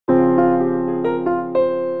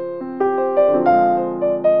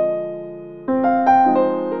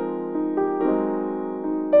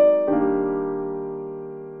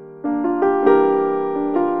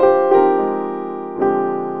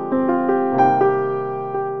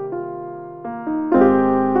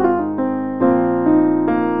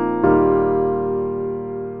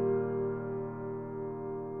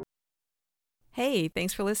Hey,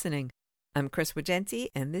 thanks for listening. I'm Chris Wagenti,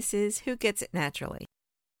 and this is Who Gets It Naturally.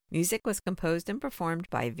 Music was composed and performed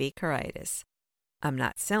by V. Caritis. I'm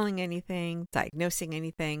not selling anything, diagnosing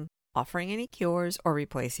anything, offering any cures, or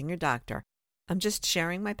replacing your doctor. I'm just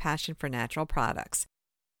sharing my passion for natural products.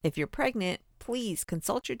 If you're pregnant, please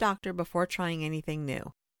consult your doctor before trying anything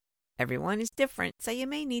new. Everyone is different, so you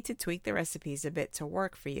may need to tweak the recipes a bit to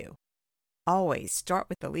work for you. Always start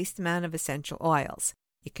with the least amount of essential oils.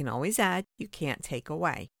 You can always add, you can't take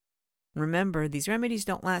away. Remember, these remedies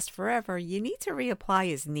don't last forever. You need to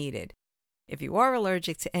reapply as needed. If you are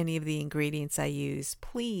allergic to any of the ingredients I use,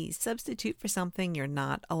 please substitute for something you're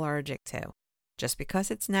not allergic to. Just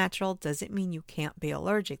because it's natural doesn't mean you can't be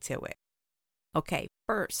allergic to it. Okay,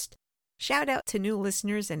 first, shout out to new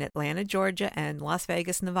listeners in Atlanta, Georgia, and Las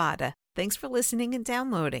Vegas, Nevada. Thanks for listening and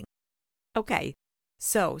downloading. Okay,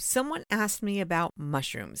 so someone asked me about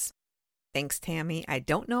mushrooms. Thanks, Tammy. I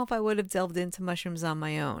don't know if I would have delved into mushrooms on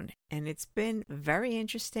my own, and it's been very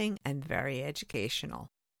interesting and very educational.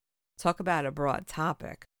 Talk about a broad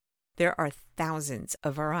topic. There are thousands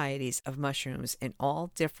of varieties of mushrooms in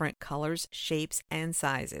all different colors, shapes, and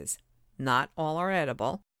sizes. Not all are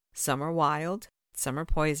edible. Some are wild, some are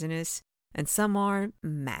poisonous, and some are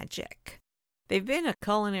magic. They've been a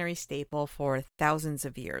culinary staple for thousands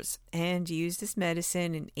of years and used as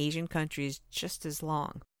medicine in Asian countries just as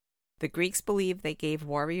long. The Greeks believed they gave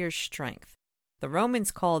warriors strength. The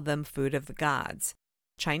Romans called them food of the gods.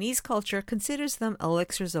 Chinese culture considers them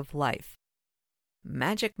elixirs of life.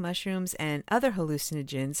 Magic mushrooms and other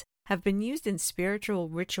hallucinogens have been used in spiritual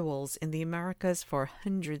rituals in the Americas for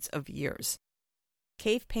hundreds of years.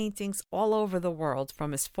 Cave paintings all over the world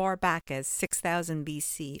from as far back as 6000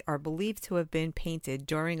 BC are believed to have been painted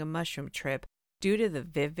during a mushroom trip due to the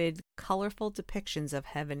vivid, colorful depictions of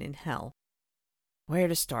heaven and hell. Where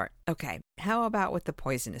to start? Okay, how about with the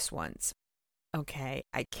poisonous ones? Okay,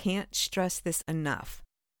 I can't stress this enough.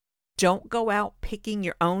 Don't go out picking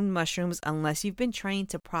your own mushrooms unless you've been trained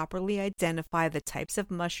to properly identify the types of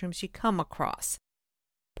mushrooms you come across.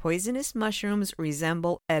 Poisonous mushrooms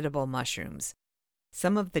resemble edible mushrooms.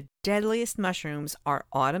 Some of the deadliest mushrooms are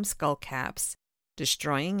autumn skullcaps,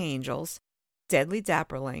 destroying angels, deadly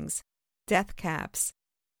dapperlings, death caps,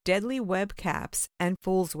 deadly web caps, and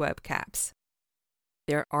fool's web caps.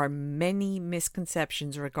 There are many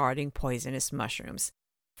misconceptions regarding poisonous mushrooms.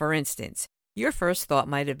 For instance, your first thought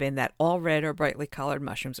might have been that all red or brightly colored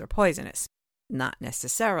mushrooms are poisonous. Not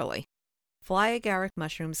necessarily. Fly agaric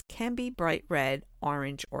mushrooms can be bright red,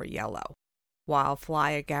 orange, or yellow. While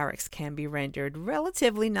fly agarics can be rendered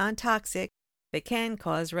relatively non-toxic, they can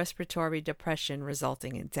cause respiratory depression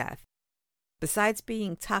resulting in death. Besides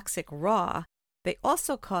being toxic raw, they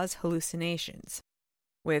also cause hallucinations.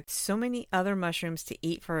 With so many other mushrooms to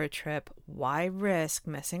eat for a trip, why risk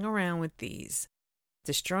messing around with these?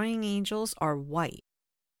 Destroying angels are white.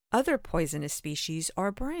 Other poisonous species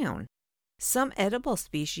are brown. Some edible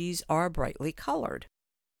species are brightly colored.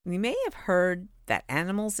 We may have heard that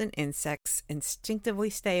animals and insects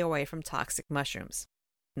instinctively stay away from toxic mushrooms.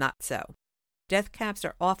 Not so. Death caps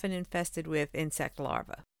are often infested with insect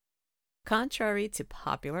larvae. Contrary to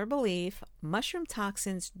popular belief, mushroom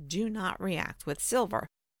toxins do not react with silver,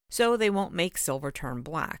 so they won't make silver turn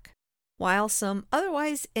black. While some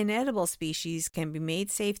otherwise inedible species can be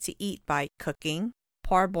made safe to eat by cooking,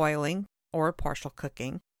 parboiling, or partial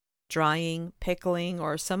cooking, drying, pickling,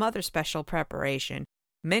 or some other special preparation,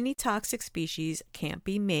 many toxic species can't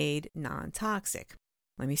be made non-toxic.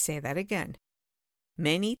 Let me say that again.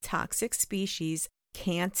 Many toxic species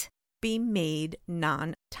can't be made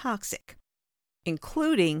non-toxic,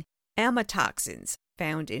 including amatoxins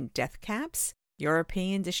found in death caps,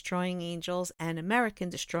 European destroying angels, and American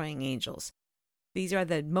destroying angels. These are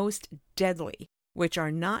the most deadly, which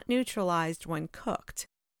are not neutralized when cooked.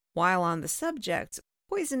 While on the subject,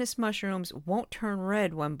 poisonous mushrooms won't turn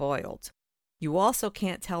red when boiled. You also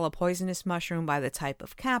can't tell a poisonous mushroom by the type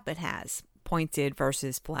of cap it has, pointed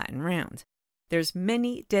versus flat and round. There's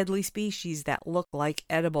many deadly species that look like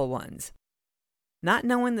edible ones. Not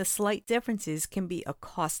knowing the slight differences can be a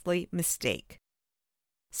costly mistake.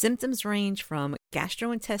 Symptoms range from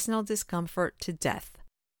gastrointestinal discomfort to death.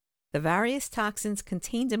 The various toxins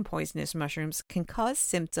contained in poisonous mushrooms can cause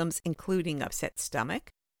symptoms including upset stomach,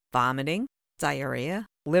 vomiting, diarrhea,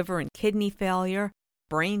 liver and kidney failure,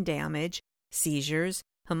 brain damage, seizures,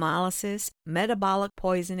 hemolysis, metabolic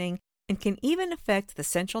poisoning, and can even affect the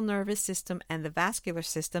central nervous system and the vascular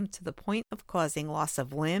system to the point of causing loss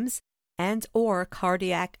of limbs and/or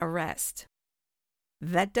cardiac arrest.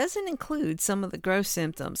 That doesn't include some of the gross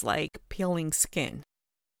symptoms like peeling skin.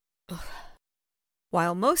 Ugh.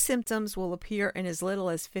 While most symptoms will appear in as little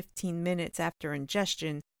as 15 minutes after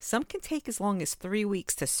ingestion, some can take as long as 3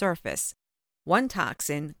 weeks to surface. One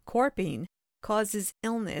toxin, corpine, causes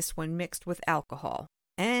illness when mixed with alcohol,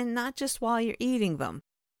 and not just while you're eating them.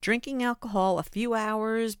 Drinking alcohol a few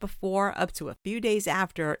hours before up to a few days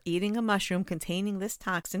after eating a mushroom containing this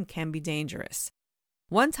toxin can be dangerous.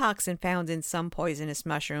 One toxin found in some poisonous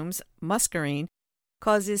mushrooms, muscarine,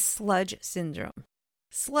 causes sludge syndrome.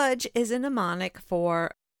 Sludge is a mnemonic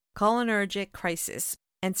for cholinergic crisis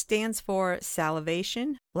and stands for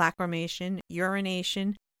salivation, lacrimation,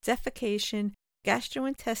 urination, defecation,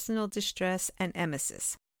 gastrointestinal distress, and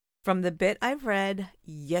emesis. From the bit I've read,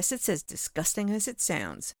 yes, it's as disgusting as it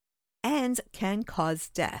sounds, and can cause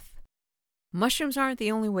death. Mushrooms aren't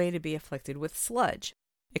the only way to be afflicted with sludge.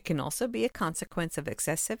 It can also be a consequence of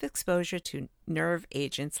excessive exposure to nerve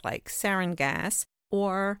agents like sarin gas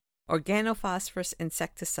or organophosphorus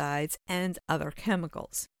insecticides and other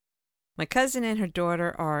chemicals. My cousin and her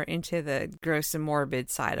daughter are into the gross and morbid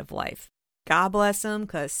side of life. God bless them,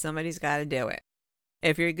 because somebody's got to do it.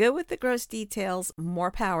 If you're good with the gross details,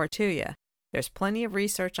 more power to you. There's plenty of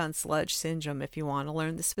research on sludge syndrome if you want to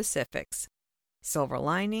learn the specifics. Silver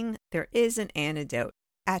lining, there is an antidote,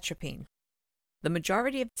 atropine. The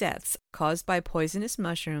majority of deaths caused by poisonous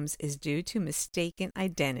mushrooms is due to mistaken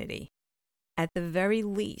identity. At the very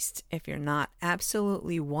least, if you're not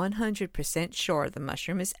absolutely 100% sure the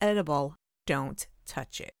mushroom is edible, don't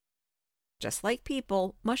touch it. Just like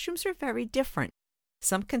people, mushrooms are very different.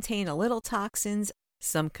 Some contain a little toxins,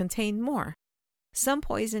 some contain more. Some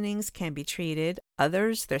poisonings can be treated,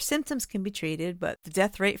 others, their symptoms can be treated, but the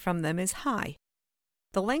death rate from them is high.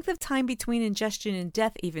 The length of time between ingestion and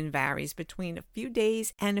death even varies between a few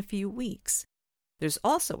days and a few weeks. There's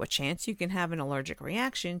also a chance you can have an allergic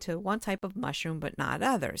reaction to one type of mushroom but not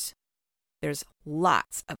others. There's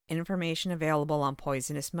lots of information available on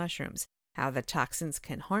poisonous mushrooms, how the toxins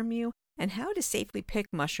can harm you, and how to safely pick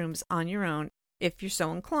mushrooms on your own if you're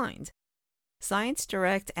so inclined. Science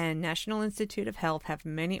Direct and National Institute of Health have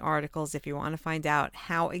many articles if you want to find out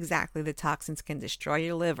how exactly the toxins can destroy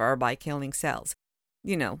your liver by killing cells.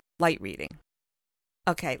 You know, light reading.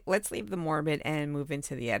 Okay, let's leave the morbid and move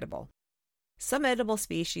into the edible. Some edible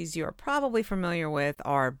species you are probably familiar with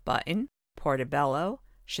are button, portobello,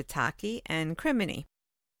 shiitake, and crimini.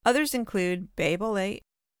 Others include bay bolete,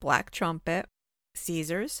 black trumpet,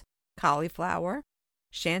 Caesars, cauliflower,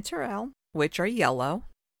 chanterelle, which are yellow,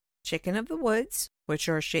 chicken of the woods, which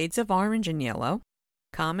are shades of orange and yellow,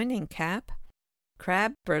 common inkcap,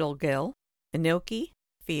 crab brittlegill, enoki,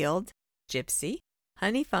 field, gypsy,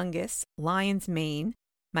 honey fungus, lion's mane,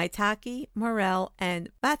 maitake, morel,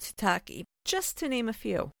 and matsutake, just to name a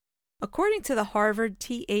few. According to the Harvard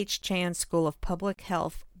T.H. Chan School of Public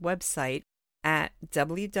Health website at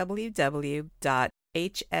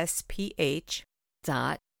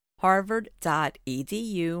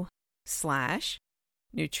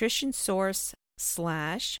www.hsph.harvard.edu/nutrition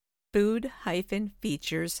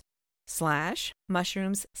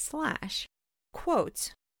source/food-features/mushrooms/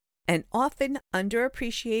 quote, an often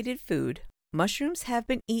underappreciated food, mushrooms have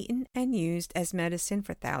been eaten and used as medicine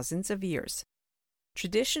for thousands of years.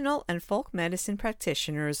 Traditional and folk medicine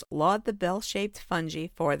practitioners laud the bell-shaped fungi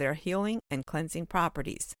for their healing and cleansing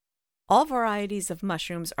properties. All varieties of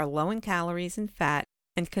mushrooms are low in calories and fat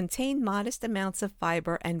and contain modest amounts of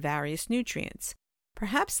fiber and various nutrients.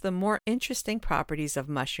 Perhaps the more interesting properties of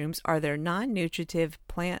mushrooms are their non-nutritive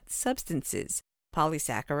plant substances,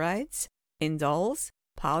 polysaccharides, indoles,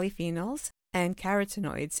 polyphenols, and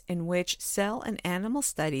carotenoids, in which cell and animal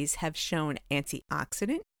studies have shown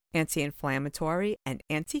antioxidant, anti-inflammatory, and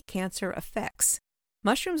anti-cancer effects.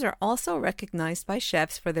 Mushrooms are also recognized by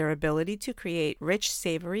chefs for their ability to create rich,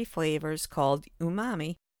 savory flavors called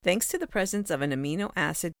umami, thanks to the presence of an amino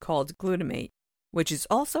acid called glutamate, which is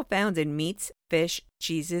also found in meats, fish,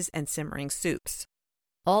 cheeses, and simmering soups.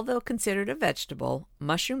 Although considered a vegetable,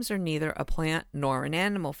 mushrooms are neither a plant nor an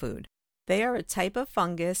animal food. They are a type of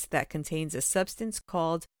fungus that contains a substance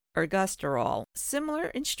called ergosterol, similar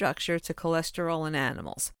in structure to cholesterol in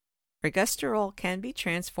animals. Ergosterol can be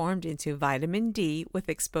transformed into vitamin D with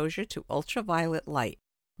exposure to ultraviolet light.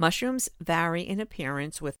 Mushrooms vary in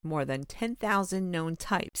appearance with more than 10,000 known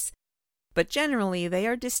types, but generally they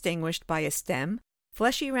are distinguished by a stem,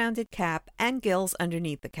 fleshy rounded cap, and gills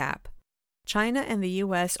underneath the cap. China and the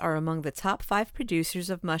U.S. are among the top 5 producers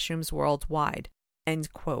of mushrooms worldwide.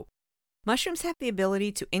 End quote. Mushrooms have the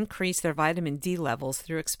ability to increase their vitamin D levels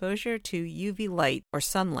through exposure to UV light or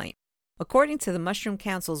sunlight. According to the Mushroom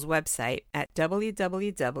Council's website at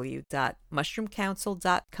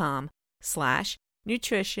www.mushroomcouncil.com/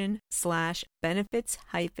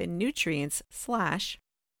 nutrition/benefits-nutrients/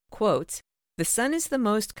 quote, "The sun is the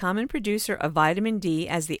most common producer of vitamin D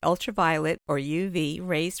as the ultraviolet or UV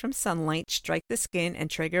rays from sunlight strike the skin and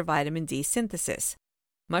trigger vitamin D synthesis.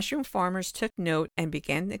 Mushroom farmers took note and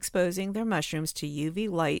began exposing their mushrooms to UV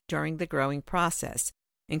light during the growing process,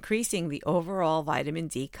 increasing the overall vitamin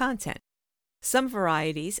D content. Some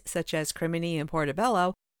varieties, such as Crimini and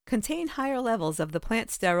Portobello, contain higher levels of the plant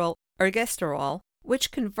sterol ergosterol,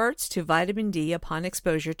 which converts to vitamin D upon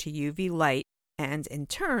exposure to UV light and, in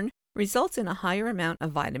turn, results in a higher amount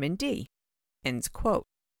of vitamin D." End quote.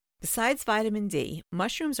 Besides vitamin D,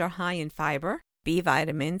 mushrooms are high in fiber, B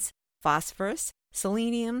vitamins, phosphorus,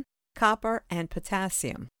 selenium, copper, and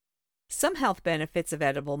potassium. Some health benefits of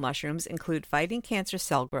edible mushrooms include fighting cancer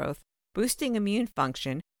cell growth, boosting immune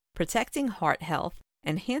function, protecting heart health,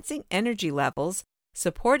 enhancing energy levels,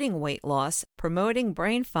 supporting weight loss, promoting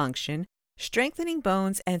brain function, strengthening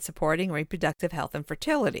bones, and supporting reproductive health and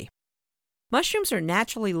fertility. Mushrooms are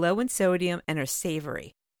naturally low in sodium and are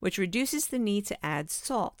savory, which reduces the need to add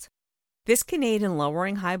salt. This can aid in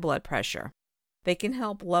lowering high blood pressure. They can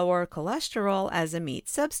help lower cholesterol as a meat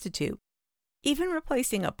substitute. Even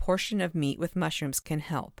replacing a portion of meat with mushrooms can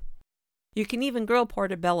help. You can even grill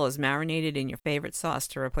portobellos marinated in your favorite sauce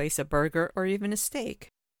to replace a burger or even a steak.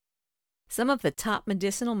 Some of the top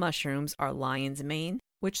medicinal mushrooms are lion's mane,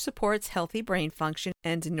 which supports healthy brain function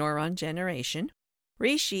and neuron generation;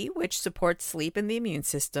 reishi, which supports sleep and the immune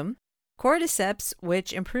system; cordyceps,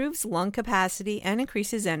 which improves lung capacity and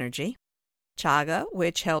increases energy; chaga,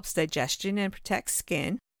 which helps digestion and protects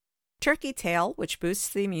skin; turkey tail, which boosts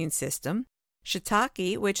the immune system;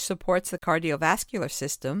 shiitake, which supports the cardiovascular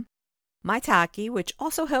system; maitake, which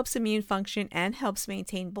also helps immune function and helps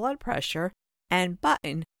maintain blood pressure; and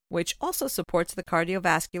button, which also supports the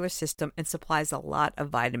cardiovascular system and supplies a lot of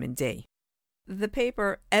vitamin D. The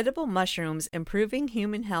paper Edible Mushrooms Improving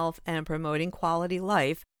Human Health and Promoting Quality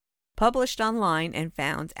Life, published online and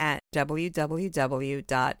found at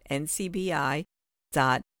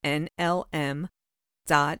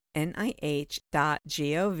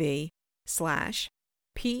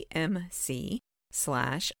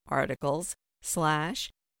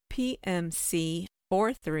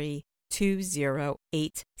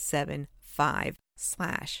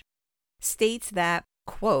states that,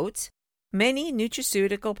 quote, "Many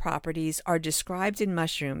nutraceutical properties are described in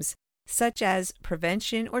mushrooms, such as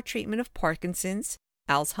prevention or treatment of Parkinson's,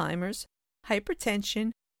 Alzheimer's,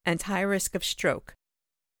 hypertension, and high risk of stroke.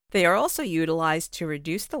 They are also utilized to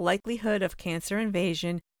reduce the likelihood of cancer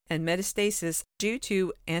invasion and metastasis due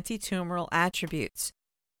to antitumoral attributes.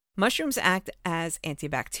 Mushrooms act as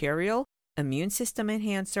antibacterial, immune system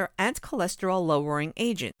enhancer, and cholesterol-lowering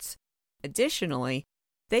agents. Additionally,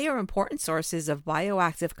 they are important sources of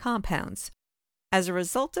bioactive compounds. As a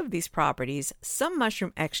result of these properties, some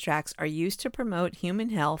mushroom extracts are used to promote human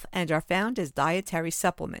health and are found as dietary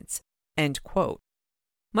supplements." End quote.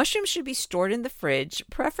 Mushrooms should be stored in the fridge,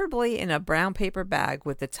 preferably in a brown paper bag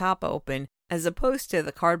with the top open, as opposed to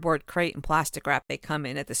the cardboard crate and plastic wrap they come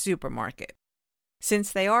in at the supermarket.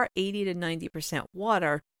 Since they are 80 to 90%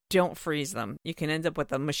 water, don't freeze them. You can end up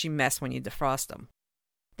with a mushy mess when you defrost them.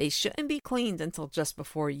 They shouldn't be cleaned until just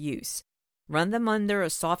before use. Run them under a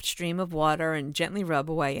soft stream of water and gently rub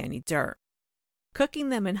away any dirt. Cooking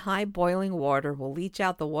them in high boiling water will leach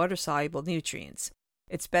out the water-soluble nutrients.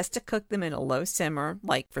 It's best to cook them in a low simmer,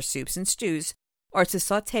 like for soups and stews, or to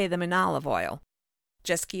sauté them in olive oil.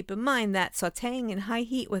 Just keep in mind that sautéing in high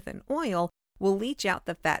heat with an oil will leach out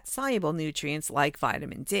the fat-soluble nutrients like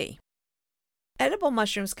vitamin D. Edible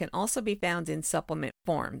mushrooms can also be found in supplement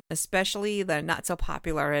form, especially the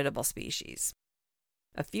not-so-popular edible species.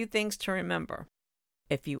 A few things to remember.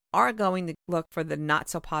 If you are going to look for the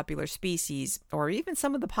not-so-popular species, or even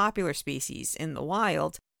some of the popular species in the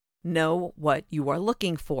wild, know what you are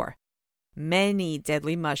looking for. Many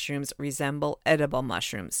deadly mushrooms resemble edible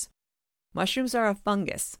mushrooms. Mushrooms are a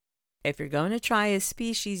fungus. If you're going to try a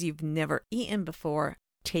species you've never eaten before,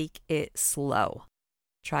 take it slow.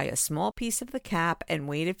 Try a small piece of the cap and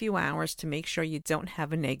wait a few hours to make sure you don't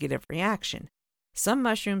have a negative reaction. Some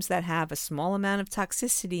mushrooms that have a small amount of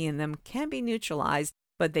toxicity in them can be neutralized,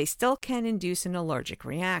 but they still can induce an allergic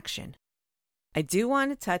reaction. I do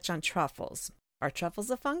want to touch on truffles. Are truffles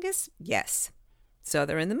a fungus? Yes. So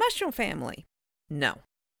they're in the mushroom family? No.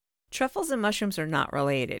 Truffles and mushrooms are not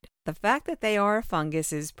related. The fact that they are a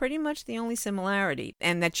fungus is pretty much the only similarity,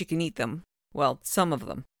 and that you can eat them. Well, some of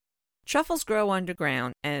them. Truffles grow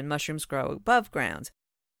underground, and mushrooms grow above ground.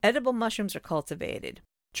 Edible mushrooms are cultivated.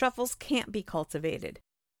 Truffles can't be cultivated.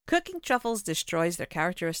 Cooking truffles destroys their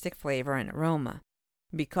characteristic flavor and aroma.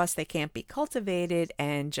 Because they can't be cultivated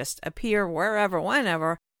and just appear wherever,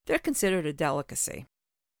 whenever, they're considered a delicacy.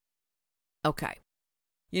 Okay.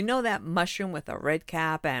 You know that mushroom with a red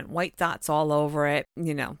cap and white dots all over it?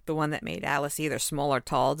 You know, the one that made Alice either small or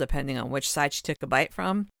tall, depending on which side she took a bite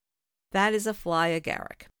from? That is a fly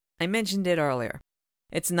agaric. I mentioned it earlier.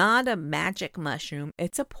 It's not a magic mushroom,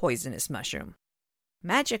 it's a poisonous mushroom.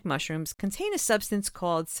 Magic mushrooms contain a substance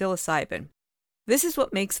called psilocybin. This is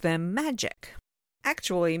what makes them magic.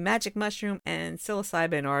 Actually, magic mushroom and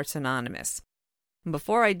psilocybin are synonymous.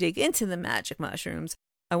 Before I dig into the magic mushrooms,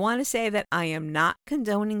 I want to say that I am not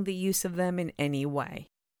condoning the use of them in any way.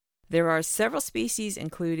 There are several species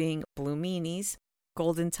including blue meanies,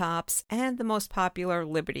 golden tops, and the most popular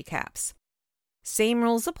liberty caps. Same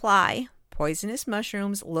rules apply. Poisonous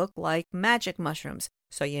mushrooms look like magic mushrooms,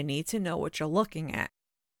 so you need to know what you're looking at.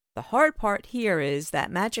 The hard part here is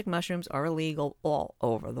that magic mushrooms are illegal all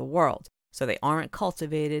over the world, so they aren't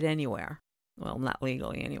cultivated anywhere. Well, not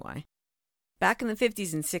legally anyway. Back in the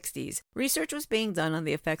 50s and 60s, research was being done on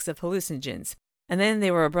the effects of hallucinogens, and then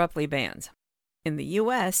they were abruptly banned. In the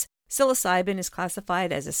U.S., psilocybin is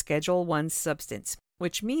classified as a Schedule I substance,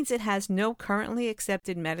 which means it has no currently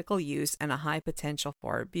accepted medical use and a high potential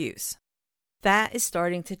for abuse. That is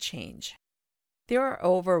starting to change. There are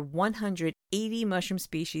over 180 mushroom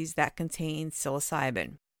species that contain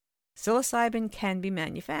psilocybin. Psilocybin can be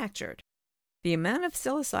manufactured. The amount of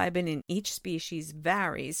psilocybin in each species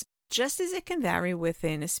varies, just as it can vary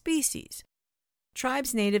within a species.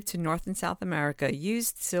 Tribes native to North and South America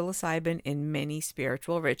used psilocybin in many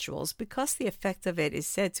spiritual rituals because the effect of it is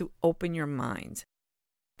said to open your mind.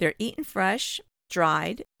 They're eaten fresh,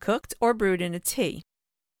 dried, cooked, or brewed in a tea.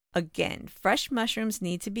 Again, fresh mushrooms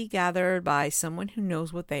need to be gathered by someone who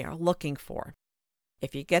knows what they are looking for.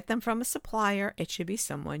 If you get them from a supplier, it should be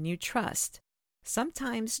someone you trust.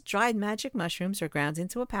 Sometimes dried magic mushrooms are ground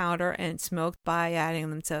into a powder and smoked by adding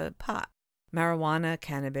them to pot, marijuana,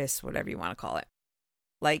 cannabis, whatever you want to call it.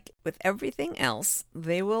 Like with everything else,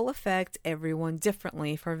 they will affect everyone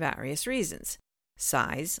differently for various reasons.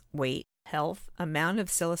 Size, weight, health, amount of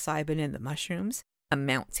psilocybin in the mushrooms,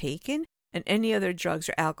 amount taken, and any other drugs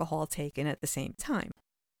or alcohol taken at the same time.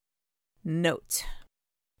 Note: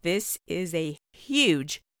 this is a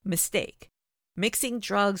huge mistake. Mixing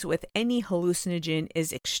drugs with any hallucinogen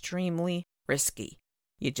is extremely risky.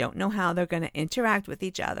 You don't know how they're going to interact with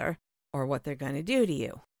each other or what they're going to do to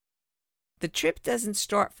you. The trip doesn't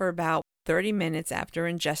start for about 30 minutes after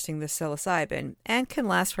ingesting the psilocybin and can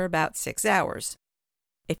last for about 6 hours.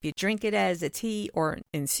 If you drink it as a tea or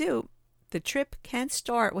in soup, the trip can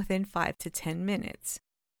start within 5 to 10 minutes.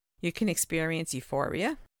 You can experience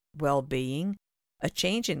euphoria, well-being, a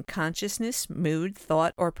change in consciousness, mood,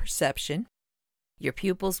 thought, or perception. Your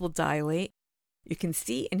pupils will dilate. You can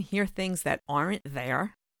see and hear things that aren't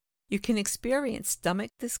there. You can experience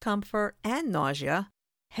stomach discomfort and nausea,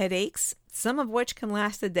 headaches, some of which can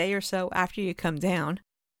last a day or so after you come down,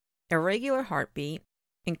 irregular heartbeat,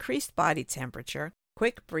 increased body temperature,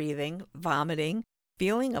 quick breathing, vomiting,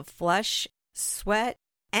 feeling of flush, sweat,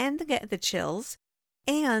 and get the chills.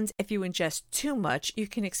 And if you ingest too much, you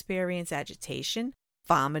can experience agitation,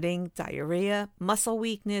 vomiting, diarrhea, muscle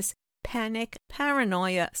weakness, panic,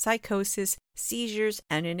 paranoia, psychosis, seizures,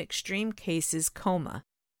 and in extreme cases, coma.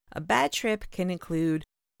 A bad trip can include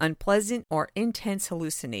unpleasant or intense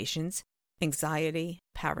hallucinations, anxiety,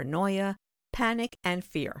 paranoia, panic, and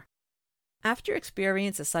fear. After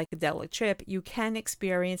experiencing a psychedelic trip, you can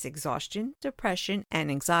experience exhaustion, depression, and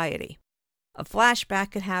anxiety. A flashback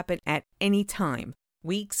could happen at any time,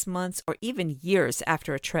 weeks, months, or even years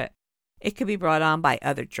after a trip. It could be brought on by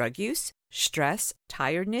other drug use, stress,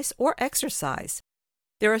 tiredness, or exercise.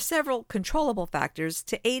 There are several controllable factors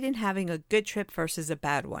to aid in having a good trip versus a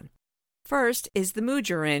bad one. First is the mood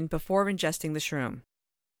you're in before ingesting the shroom.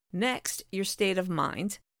 Next, your state of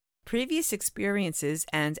mind, previous experiences,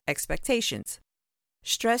 and expectations.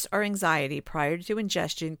 Stress or anxiety prior to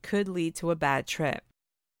ingestion could lead to a bad trip.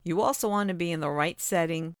 You also want to be in the right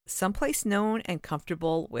setting, someplace known and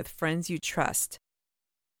comfortable with friends you trust.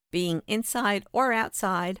 Being inside or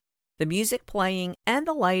outside, the music playing, and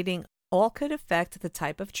the lighting all could affect the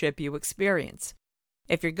type of trip you experience.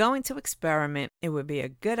 If you're going to experiment, it would be a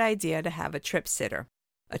good idea to have a trip sitter,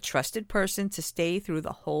 a trusted person to stay through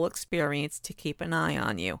the whole experience to keep an eye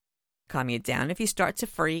on you, calm you down if you start to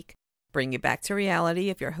freak, bring you back to reality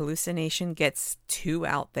if your hallucination gets too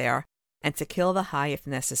out there, and to kill the high if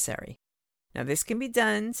necessary. Now, this can be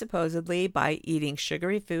done, supposedly, by eating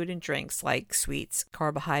sugary food and drinks like sweets,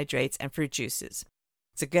 carbohydrates, and fruit juices.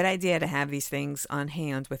 It's a good idea to have these things on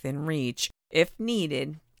hand within reach. If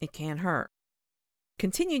needed, it can't hurt.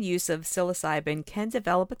 continued use of psilocybin can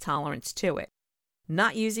develop a tolerance to it.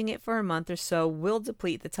 Not using it for a month or so will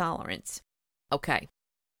deplete the tolerance. Okay,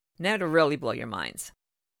 now to really blow your minds.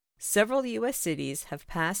 Several U.S. cities have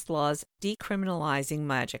passed laws decriminalizing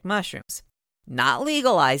magic mushrooms, not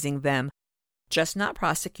legalizing them, just not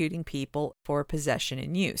prosecuting people for possession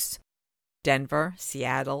and use. Denver,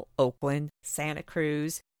 Seattle, Oakland, Santa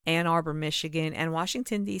Cruz, Ann Arbor, Michigan, and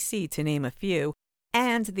Washington, D.C., to name a few,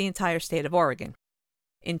 and the entire state of Oregon.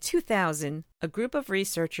 In 2000, a group of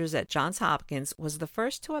researchers at Johns Hopkins was the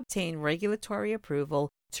first to obtain regulatory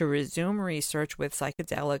approval to resume research with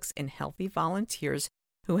psychedelics in healthy volunteers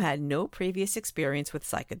who had no previous experience with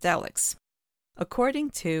psychedelics.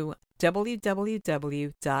 According to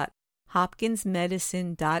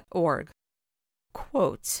www.hopkinsmedicine.org,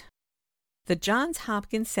 quote, "The Johns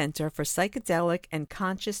Hopkins Center for Psychedelic and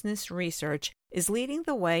Consciousness Research is leading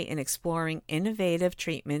the way in exploring innovative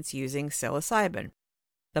treatments using psilocybin.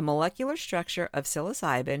 The molecular structure of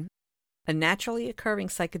psilocybin, a naturally occurring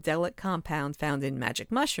psychedelic compound found in magic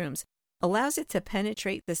mushrooms, allows it to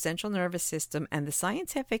penetrate the central nervous system, and the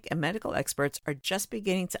scientific and medical experts are just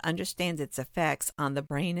beginning to understand its effects on the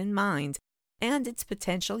brain and mind and its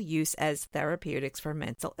potential use as therapeutics for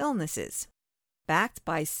mental illnesses." Backed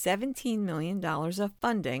by $17 million of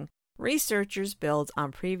funding, researchers build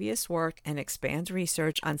on previous work and expand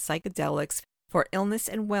research on psychedelics for illness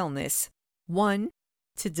and wellness. 1.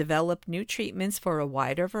 To develop new treatments for a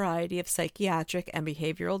wider variety of psychiatric and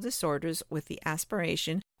behavioral disorders with the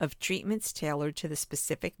aspiration of treatments tailored to the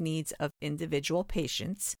specific needs of individual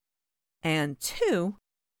patients. And 2.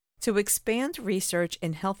 To expand research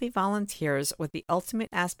in healthy volunteers with the ultimate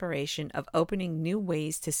aspiration of opening new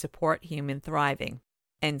ways to support human thriving.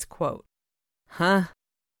 End quote.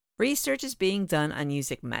 Research is being done on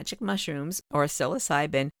using magic mushrooms or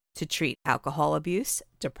psilocybin to treat alcohol abuse,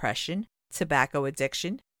 depression, tobacco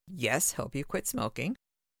addiction, yes, help you quit smoking,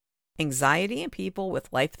 anxiety in people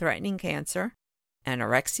with life-threatening cancer,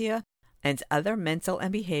 anorexia, and other mental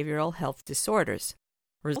and behavioral health disorders.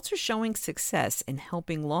 Results are showing success in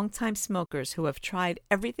helping longtime smokers who have tried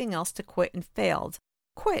everything else to quit and failed,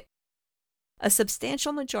 quit. A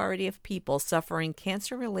substantial majority of people suffering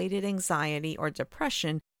cancer-related anxiety or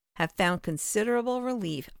depression have found considerable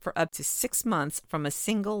relief for up to 6 months from a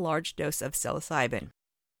single large dose of psilocybin.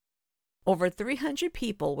 Over 300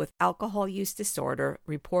 people with alcohol use disorder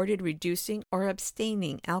reported reducing or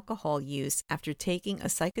abstaining alcohol use after taking a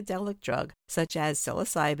psychedelic drug such as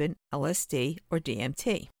psilocybin, LSD, or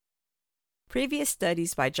DMT. Previous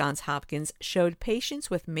studies by Johns Hopkins showed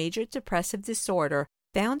patients with major depressive disorder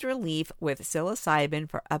found relief with psilocybin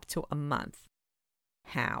for up to a month.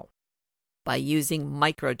 How? By using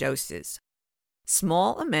microdoses.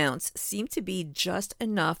 Small amounts seem to be just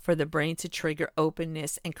enough for the brain to trigger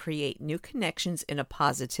openness and create new connections in a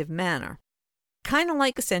positive manner. Kind of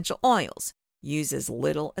like essential oils, use as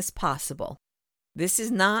little as possible. This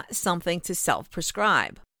is not something to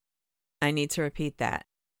self-prescribe. I need to repeat that.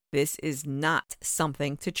 This is not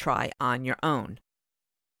something to try on your own.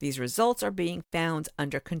 These results are being found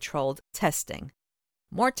under controlled testing.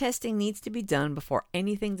 More testing needs to be done before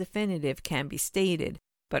anything definitive can be stated,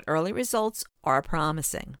 but early results are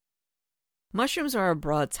promising. Mushrooms are a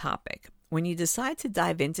broad topic. When you decide to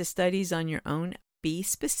dive into studies on your own, be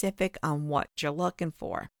specific on what you're looking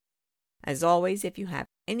for. As always, if you have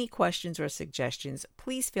any questions or suggestions,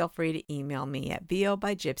 please feel free to email me at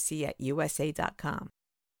vobygypsy@usa.com.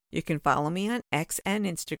 You can follow me on X and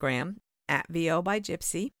Instagram at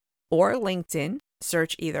vobygypsy, or LinkedIn,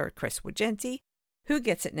 search either Chris Wigenti, Who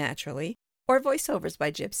Gets It Naturally, or Voiceovers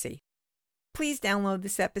by Gypsy. Please download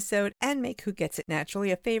this episode and make Who Gets It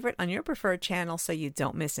Naturally a favorite on your preferred channel so you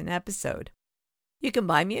don't miss an episode. You can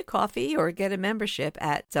buy me a coffee or get a membership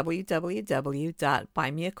at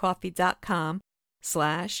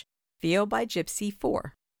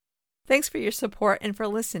www.buymeacoffee.com/VOByGypsy4. Thanks for your support and for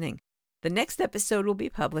listening. The next episode will be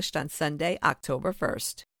published on Sunday, October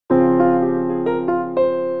 1st.